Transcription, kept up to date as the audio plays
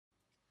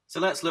So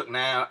let's look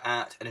now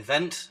at an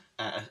event,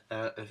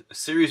 a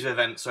series of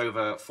events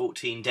over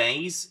 14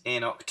 days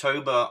in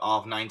October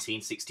of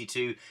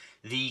 1962,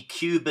 the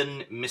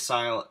Cuban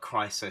Missile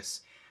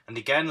Crisis. And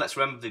again, let's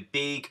remember the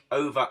big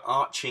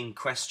overarching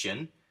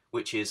question,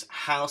 which is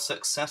how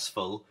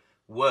successful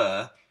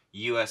were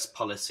US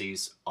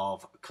policies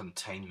of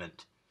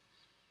containment?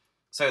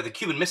 So the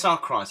Cuban Missile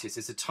Crisis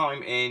is a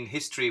time in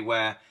history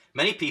where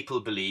many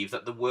people believe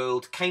that the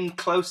world came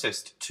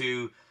closest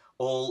to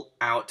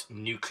all-out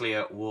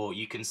nuclear war.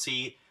 You can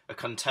see a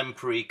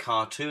contemporary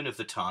cartoon of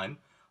the time.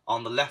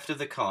 On the left of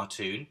the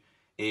cartoon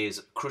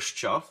is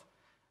Khrushchev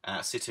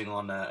sitting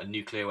on a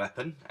nuclear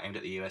weapon aimed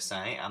at the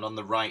USA, and on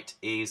the right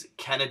is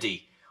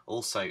Kennedy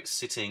also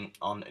sitting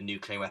on a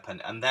nuclear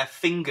weapon, and their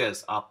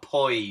fingers are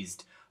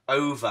poised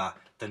over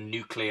the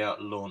nuclear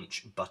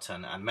launch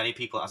button. And many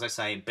people, as I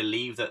say,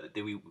 believe that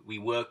we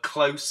were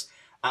close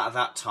at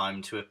that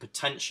time to a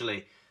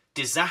potentially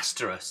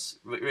disastrous,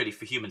 really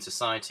for human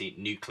society,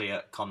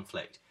 nuclear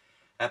conflict.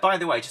 By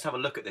the way, just have a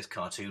look at this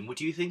cartoon. Would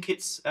you think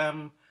it's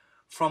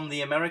from the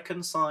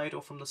American side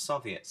or from the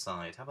Soviet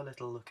side? Have a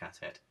little look at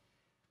it.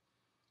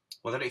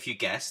 Well, I don't know if you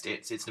guessed,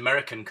 it's an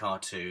American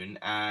cartoon,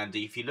 and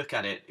if you look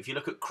at it, if you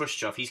look at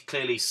Khrushchev, he's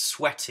clearly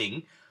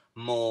sweating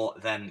more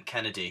than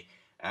Kennedy.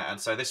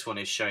 And so this one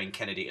is showing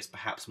Kennedy as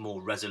perhaps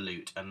more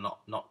resolute and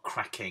not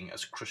cracking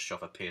as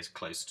Khrushchev appears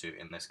close to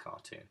in this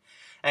cartoon.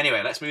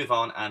 Anyway, let's move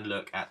on and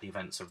look at the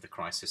events of the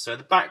crisis. So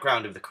the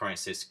background of the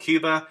crisis: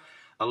 Cuba,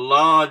 a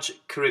large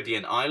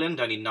Caribbean island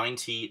only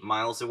 90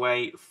 miles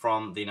away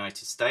from the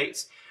United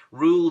States,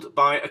 ruled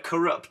by a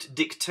corrupt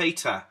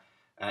dictator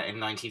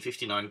in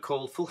 1959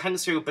 called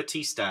Fulgencio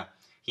Batista.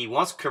 He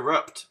was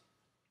corrupt,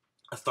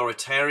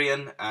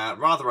 authoritarian,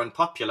 rather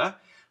unpopular,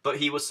 but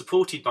he was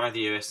supported by the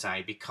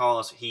USA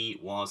because he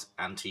was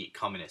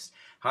anti-communist.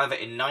 However,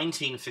 in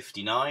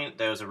 1959,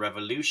 there was a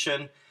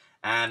revolution,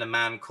 and a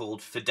man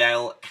called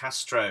Fidel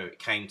Castro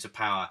came to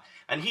power.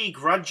 And he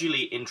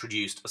gradually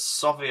introduced a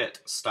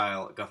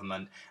Soviet-style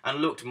government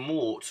and looked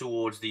more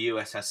towards the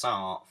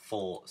USSR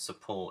for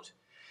support.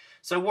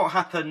 So what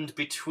happened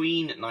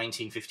between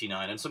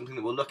 1959 and something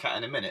that we'll look at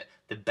in a minute,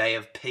 the Bay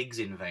of Pigs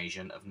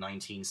invasion of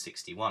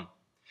 1961?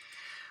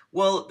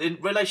 Well, the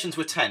relations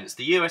were tense.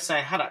 The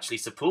USA had actually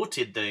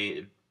supported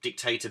the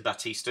dictator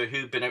Batista,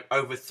 who'd been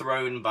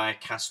overthrown by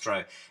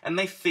Castro, and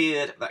they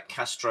feared that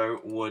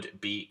Castro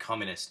would be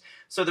communist.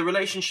 So the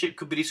relationship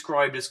could be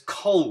described as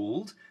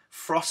cold,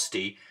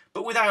 frosty,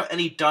 but without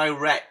any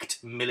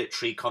direct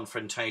military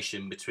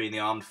confrontation between the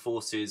armed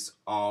forces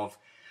of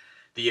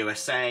the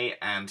USA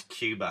and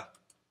Cuba.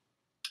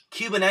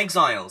 Cuban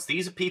exiles,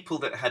 these are people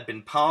that had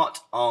been part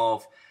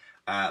of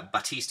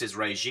Batista's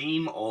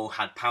regime or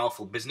had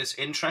powerful business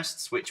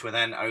interests which were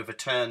then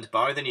overturned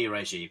by the new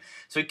regime.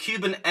 So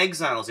Cuban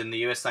exiles in the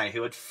USA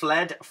who had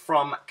fled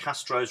from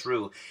Castro's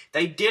rule.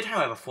 They did,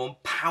 however, form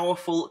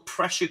powerful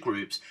pressure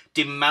groups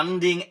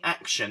demanding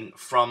action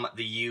from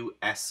the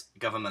US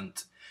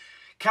government.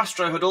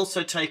 Castro had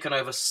also taken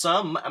over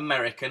some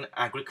American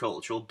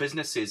agricultural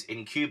businesses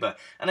in Cuba.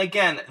 And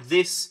again,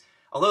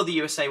 although the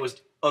USA was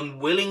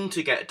unwilling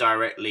to get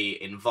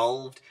directly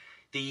involved,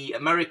 the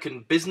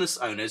American business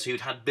owners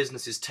who'd had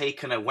businesses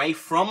taken away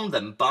from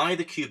them by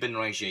the Cuban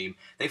regime,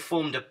 they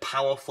formed a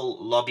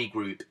powerful lobby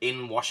group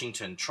in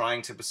Washington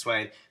trying to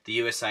persuade the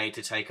USA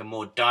to take a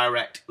more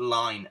direct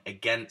line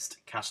against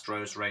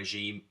Castro's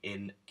regime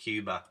in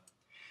Cuba.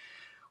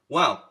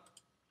 Well,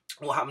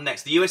 what happened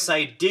next? The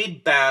USA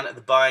did ban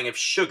the buying of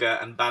sugar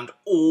and banned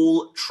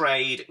all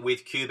trade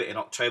with Cuba in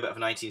October of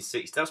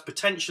 1960. That was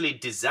potentially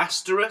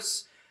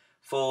disastrous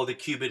for the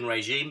Cuban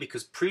regime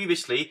because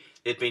previously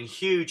they'd been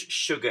huge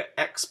sugar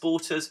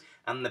exporters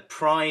and the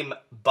prime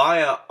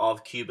buyer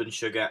of Cuban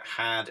sugar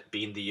had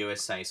been the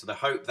USA. So the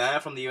hope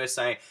there from the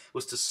USA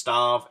was to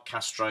starve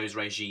Castro's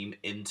regime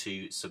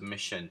into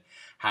submission.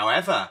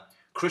 However,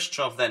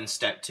 Khrushchev then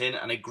stepped in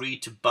and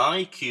agreed to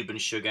buy Cuban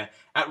sugar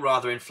at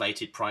rather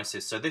inflated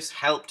prices. So this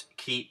helped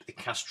keep the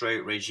Castro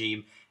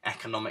regime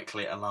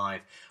economically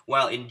alive.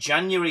 Well, in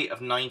January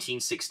of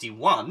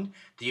 1961,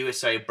 the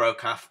USA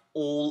broke off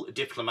all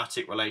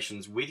diplomatic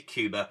relations with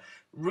Cuba,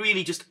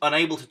 really just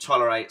unable to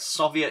tolerate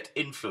Soviet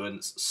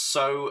influence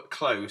so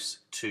close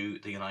to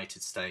the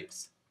United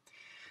States.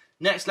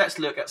 Next, let's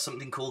look at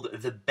something called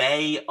the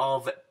Bay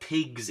of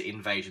Pigs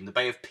invasion. The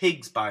Bay of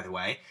Pigs, by the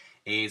way,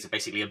 is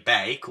basically a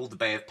bay called the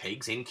Bay of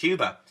Pigs in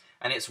Cuba,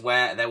 and it's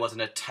where there was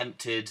an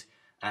attempted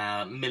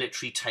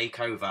military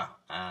takeover,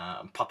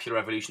 popular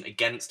revolution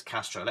against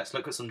Castro. Let's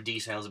look at some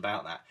details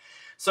about that.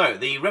 So,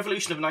 the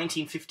revolution of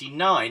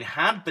 1959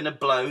 had been a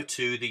blow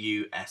to the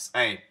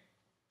USA,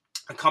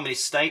 a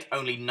communist state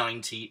only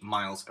 90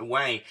 miles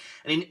away.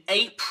 And in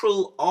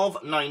April of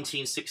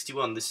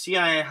 1961, the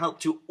CIA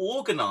helped to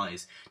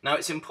organise. Now,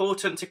 it's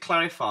important to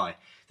clarify.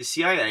 The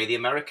CIA, the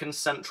American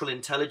Central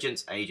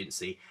Intelligence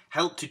Agency,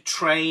 helped to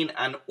train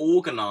and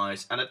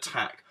organise an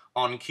attack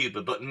on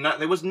Cuba, but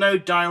there was no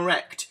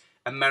direct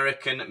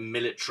American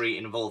military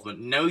involvement.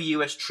 No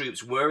US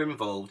troops were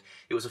involved.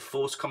 It was a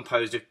force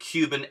composed of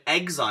Cuban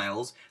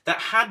exiles that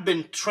had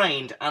been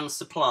trained and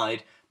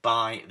supplied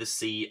by the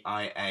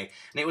CIA. And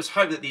it was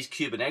hoped that these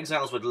Cuban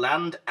exiles would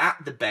land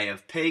at the Bay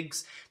of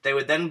Pigs. There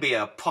would then be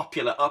a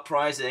popular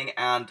uprising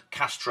and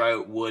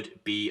Castro would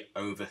be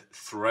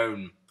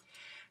overthrown.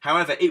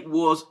 However, it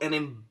was an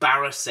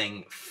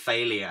embarrassing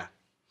failure.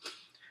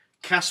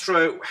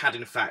 Castro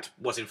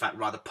was in fact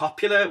rather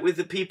popular with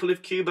the people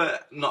of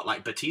Cuba, not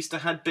like Batista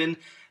had been.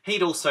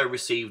 He'd also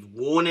received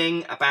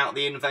warning about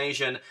the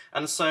invasion,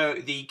 and so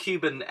the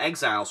Cuban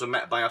exiles were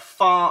met by a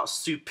far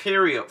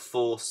superior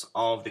force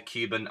of the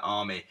Cuban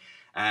army,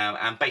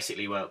 and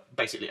were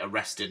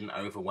arrested and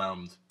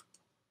overwhelmed.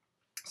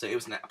 So it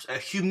was a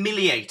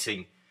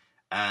humiliating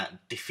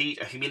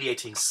defeat, a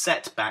humiliating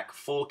setback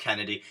for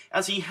Kennedy,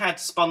 as he had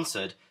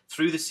sponsored,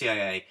 through the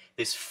CIA,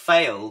 this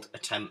failed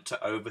attempt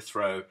to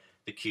overthrow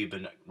the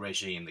Cuban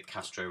regime, the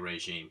Castro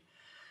regime.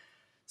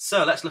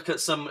 So let's look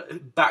at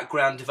some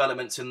background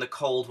developments in the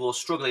Cold War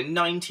struggle. In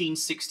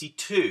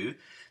 1962,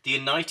 the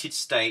United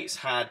States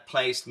had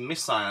placed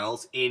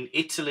missiles in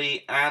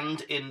Italy and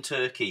in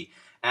Turkey,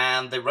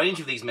 and the range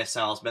of these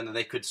missiles meant that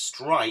they could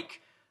strike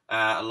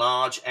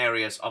large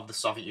areas of the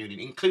Soviet Union,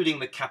 including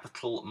the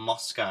capital,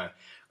 Moscow.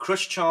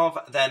 Khrushchev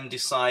then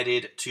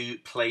decided to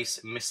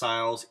place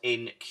missiles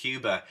in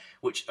Cuba,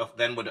 which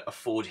then would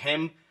afford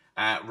him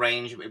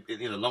range,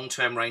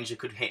 long-term range that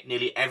could hit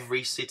nearly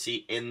every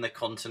city in the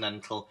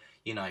continental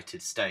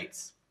United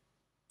States.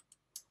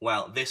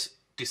 Well, this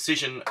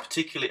decision,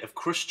 particularly of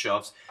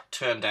Khrushchev's,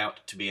 turned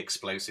out to be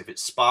explosive. It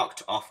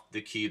sparked off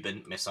the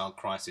Cuban Missile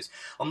Crisis.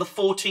 On the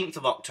 14th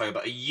of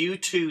October, a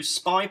U-2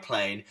 spy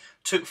plane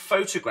took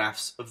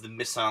photographs of the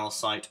missile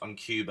site on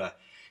Cuba.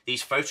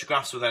 These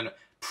photographs were then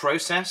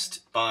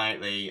processed by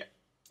the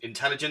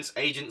intelligence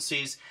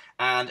agencies,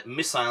 and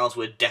missiles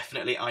were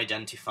definitely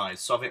identified.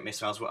 Soviet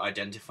missiles were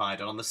identified.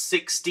 And on the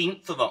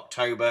 16th of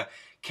October,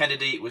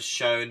 Kennedy was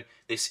shown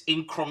this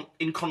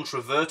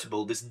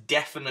incontrovertible, this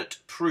definite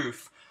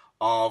proof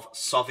of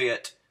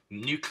Soviet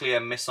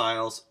nuclear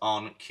missiles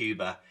on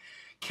Cuba.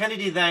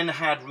 Kennedy then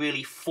had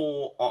really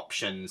four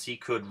options. He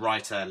could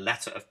write a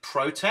letter of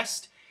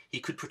protest. He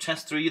could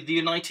protest through the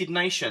United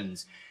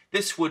Nations.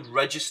 This would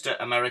register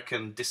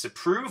American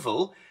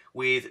disapproval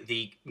with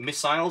the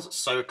missiles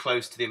so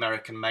close to the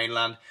American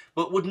mainland,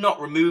 but would not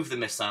remove the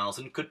missiles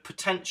and could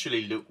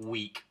potentially look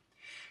weak.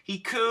 He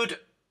could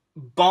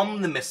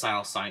bomb the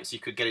missile sites. He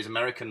could get his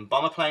American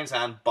bomber planes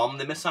and bomb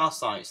the missile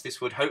sites.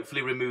 This would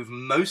hopefully remove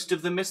most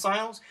of the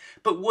missiles,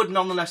 but would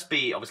nonetheless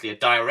be obviously a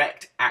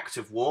direct act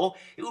of war.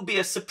 It would be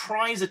a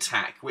surprise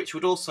attack, which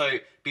would also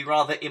be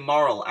rather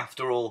immoral.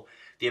 After all,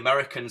 the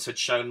Americans had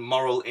shown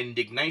moral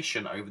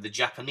indignation over the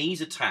Japanese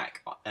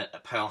attack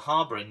at Pearl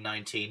Harbor in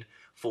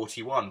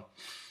 1941.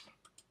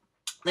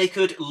 They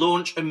could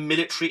launch a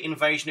military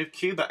invasion of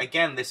Cuba.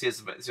 Again, this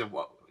is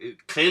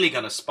clearly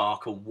going to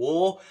spark a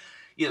war.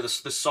 You know, the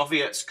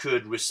Soviets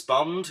could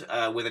respond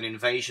with an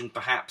invasion,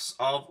 perhaps,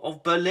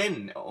 of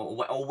Berlin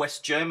or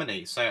West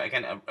Germany. So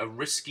again, a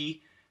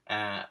risky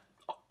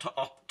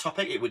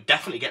topic. It would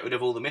definitely get rid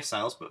of all the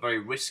missiles, but very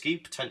risky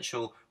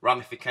potential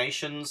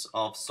ramifications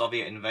of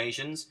Soviet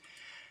invasions.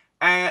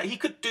 He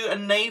could do a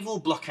naval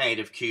blockade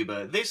of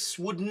Cuba. This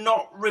would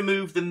not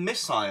remove the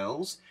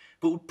missiles,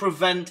 but would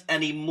prevent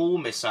any more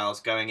missiles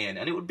going in.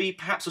 And it would be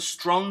perhaps a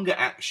stronger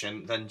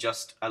action than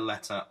just a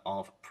letter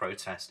of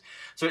protest.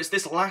 So it's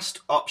this last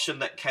option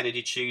that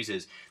Kennedy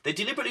chooses. They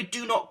deliberately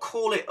do not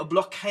call it a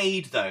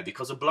blockade, though,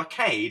 because a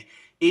blockade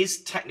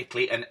is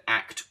technically an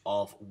act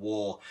of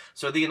war.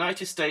 So the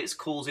United States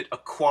calls it a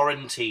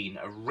quarantine.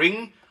 A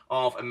ring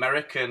of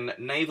American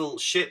naval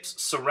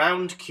ships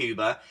surround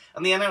Cuba,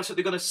 and they announce that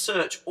they're going to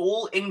search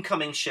all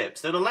incoming ships.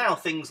 They'll allow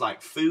things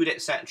like food,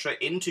 etc.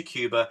 into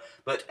Cuba,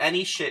 but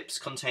any ships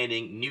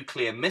containing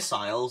nuclear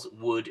missiles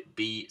would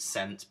be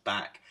sent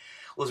back.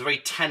 It was a very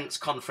tense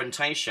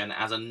confrontation,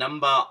 as a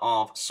number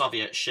of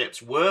Soviet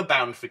ships were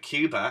bound for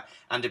Cuba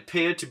and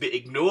appeared to be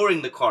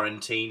ignoring the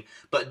quarantine,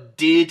 but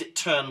did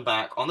turn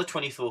back on the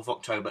 24th of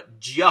October,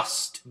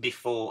 just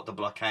before the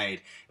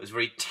blockade. It was a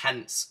very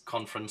tense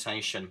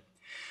confrontation.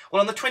 Well,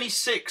 on the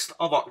 26th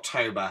of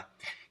October,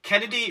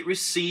 Kennedy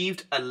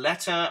received a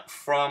letter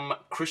from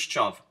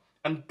Khrushchev,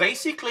 and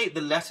basically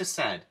the letter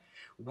said,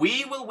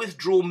 "We will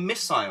withdraw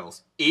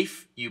missiles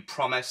if you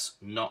promise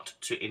not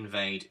to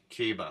invade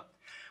Cuba."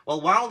 Well,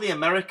 while the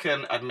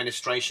American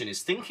administration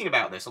is thinking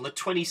about this, on the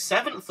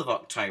 27th of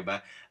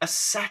October, a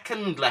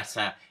second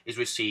letter is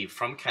received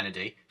from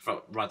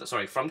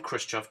from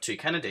Khrushchev to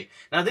Kennedy.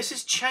 Now, this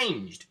has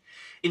changed.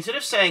 Instead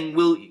of saying,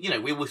 we'll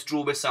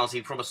withdraw missiles if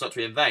you promise not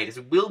to invade, it's,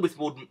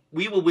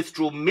 we will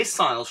withdraw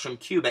missiles from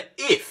Cuba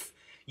if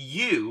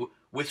you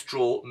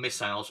withdraw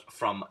missiles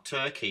from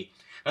Turkey.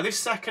 Now, this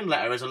second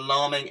letter is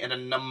alarming in a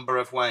number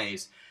of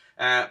ways.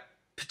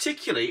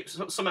 Particularly,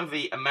 some of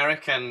the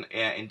American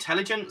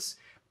intelligence,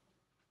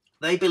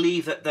 they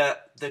believe that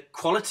the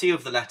quality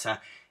of the letter,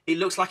 it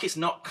looks like it's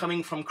not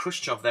coming from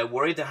Khrushchev. They're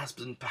worried there has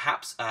been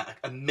perhaps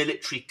a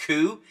military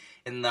coup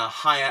in the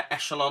higher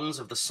echelons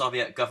of the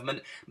Soviet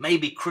government.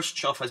 Maybe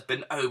Khrushchev has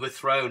been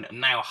overthrown and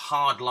now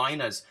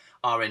hardliners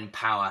are in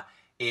power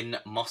in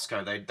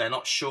Moscow. They're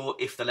not sure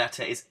if the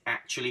letter is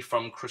actually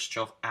from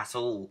Khrushchev at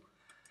all.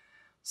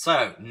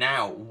 So,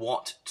 now,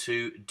 what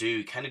to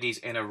do? Kennedy's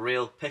in a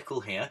real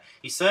pickle here.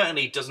 He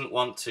certainly doesn't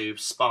want to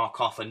spark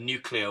off a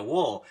nuclear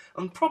war,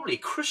 and probably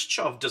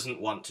Khrushchev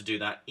doesn't want to do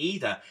that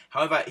either.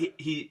 However,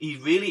 he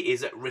really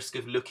is at risk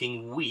of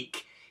looking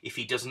weak if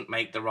he doesn't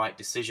make the right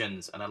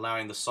decisions and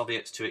allowing the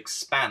Soviets to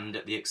expand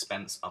at the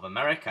expense of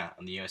America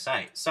and the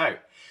USA. So,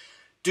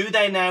 do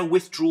they now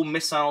withdraw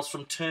missiles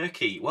from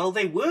Turkey? Well,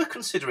 they were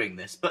considering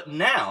this, but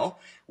now,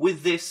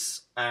 with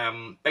this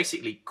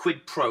basically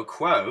quid pro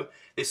quo,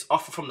 this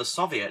offer from the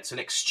Soviets, an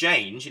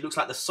exchange, it looks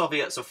like the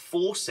Soviets are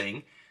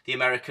forcing the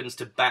Americans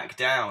to back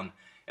down.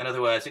 In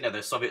other words,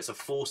 the Soviets are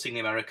forcing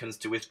the Americans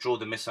to withdraw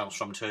the missiles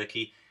from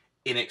Turkey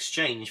in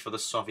exchange for the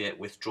Soviet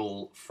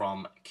withdrawal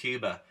from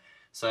Cuba.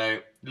 So,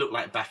 looked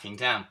like backing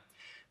down.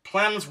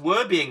 Plans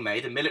were being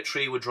made, the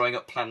military were drawing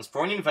up plans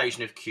for an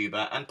invasion of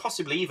Cuba and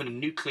possibly even a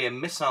nuclear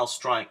missile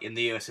strike in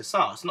the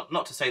USSR. It's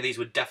not to say these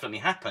would definitely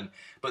happen,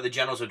 but the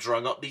generals were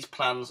drawing up these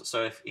plans,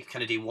 so if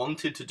Kennedy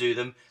wanted to do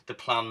them, the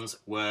plans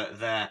were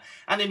there.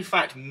 And in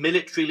fact,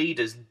 military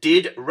leaders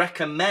did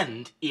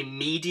recommend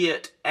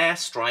immediate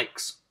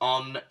airstrikes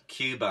on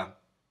Cuba.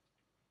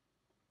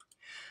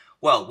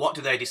 Well, what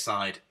do they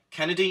decide?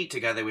 Kennedy,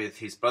 together with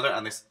his brother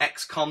and this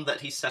ex-con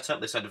that he set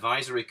up, this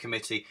advisory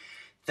committee,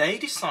 they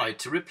decide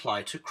to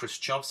reply to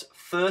Khrushchev's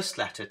first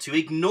letter, to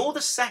ignore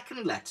the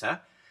second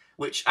letter,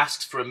 which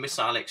asks for a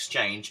missile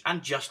exchange,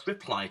 and just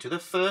reply to the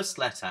first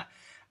letter,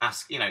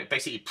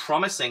 basically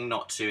promising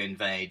not to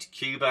invade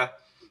Cuba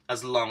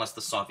as long as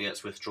the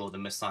Soviets withdraw the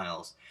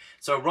missiles.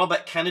 So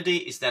Robert Kennedy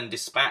is then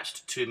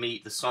dispatched to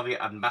meet the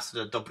Soviet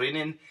ambassador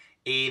Dobrynin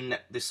in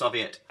the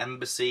Soviet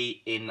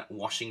embassy in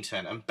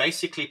Washington and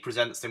basically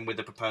presents them with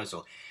a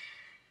proposal.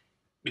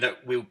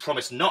 We'll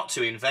promise not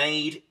to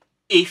invade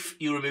if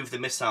you remove the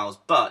missiles,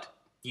 but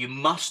you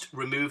must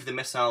remove the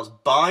missiles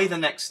by the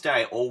next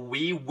day or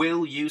we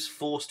will use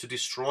force to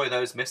destroy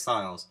those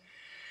missiles.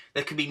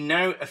 There can be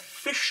no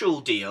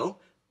official deal,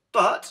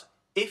 but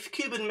if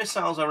Cuban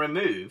missiles are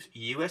removed,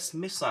 US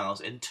missiles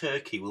in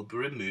Turkey will be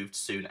removed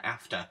soon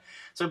after.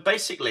 So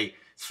basically,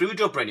 through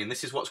Dobrynin,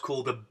 this is what's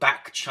called the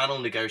back-channel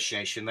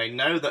negotiation. They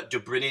know that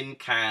Dobrynin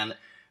can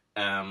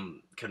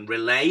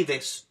relay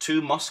this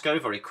to Moscow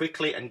very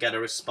quickly and get a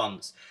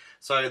response.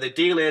 So the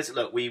deal is,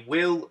 look, we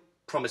will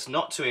promise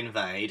not to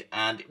invade,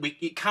 and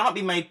it cannot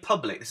be made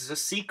public. This is a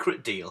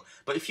secret deal.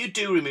 But if you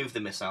do remove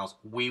the missiles,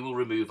 we will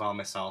remove our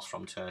missiles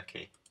from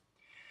Turkey.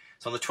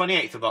 So on the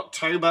 28th of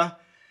October,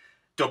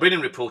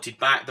 Dobrynin reported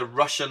back the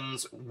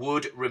Russians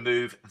would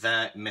remove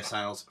their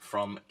missiles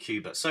from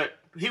Cuba. So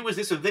who was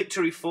this a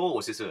victory for?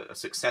 Was this a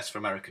success for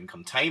American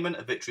containment,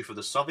 a victory for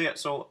the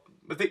Soviets, or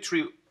a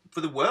victory for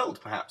the world,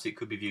 perhaps it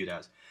could be viewed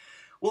as?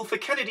 Well, for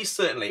Kennedy,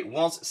 certainly, it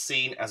was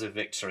seen as a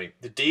victory.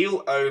 The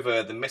deal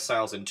over the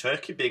missiles in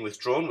Turkey being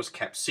withdrawn was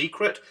kept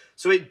secret,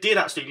 so it did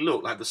actually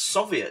look like the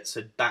Soviets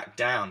had backed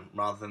down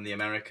rather than the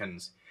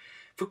Americans.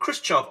 For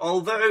Khrushchev,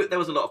 although there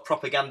was a lot of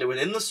propaganda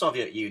within the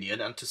Soviet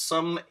Union, and to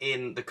some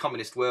in the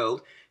communist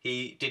world,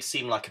 he did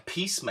seem like a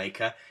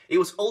peacemaker, it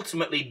was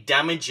ultimately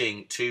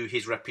damaging to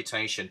his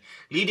reputation.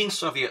 Leading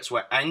Soviets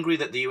were angry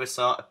that the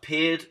USSR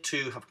appeared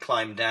to have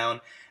climbed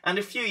down, and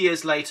a few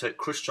years later,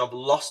 Khrushchev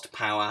lost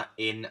power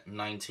in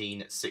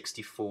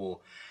 1964.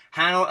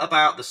 How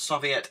about the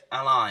Soviet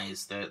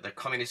allies, the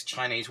communist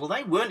Chinese? Well,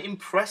 they weren't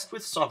impressed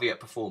with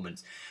Soviet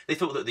performance. They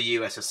thought that the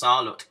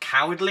USSR looked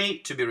cowardly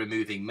to be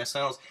removing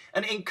missiles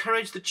and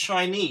encouraged the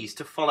Chinese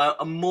to follow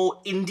a more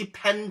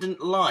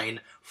independent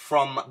line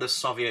from the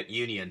Soviet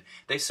Union.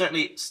 They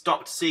certainly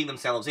stopped seeing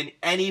themselves in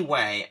any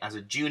way as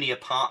a junior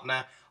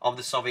partner of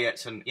the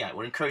Soviets and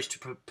were encouraged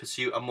to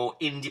pursue a more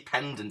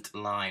independent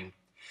line.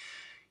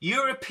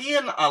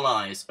 European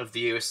allies of the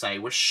USA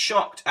were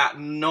shocked at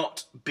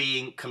not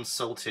being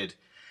consulted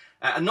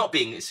and not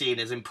being seen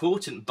as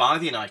important by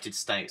the United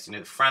States.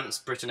 France,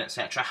 Britain,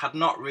 etc. had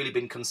not really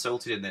been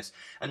consulted in this.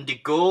 And de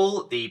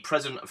Gaulle, the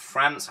president of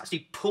France,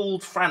 actually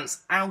pulled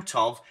France out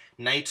of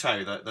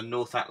NATO, the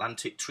North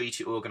Atlantic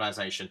Treaty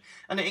Organization,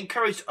 and it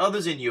encouraged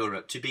others in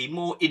Europe to be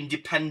more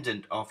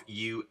independent of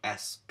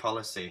US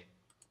policy.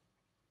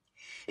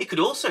 It could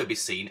also be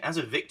seen as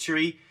a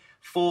victory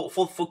for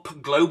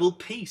global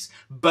peace.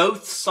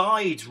 Both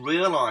sides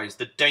realised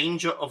the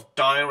danger of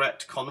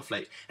direct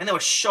conflict, and they were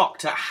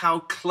shocked at how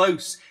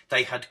close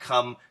they had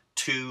come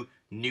to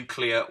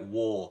nuclear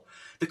war.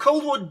 The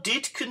Cold War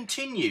did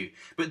continue,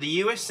 but the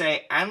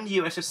USA and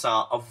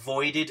USSR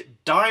avoided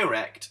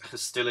direct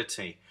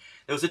hostility.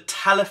 There was a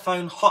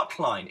telephone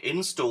hotline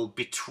installed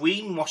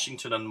between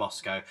Washington and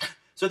Moscow,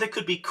 so there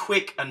could be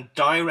quick and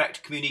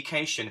direct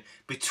communication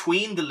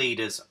between the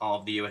leaders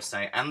of the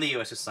USA and the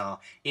USSR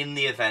in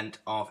the event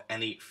of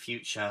any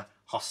future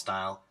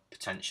hostile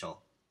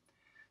potential.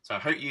 So I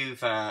hope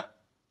you've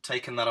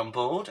taken that on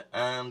board,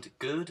 and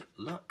good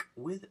luck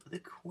with the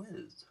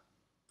quiz.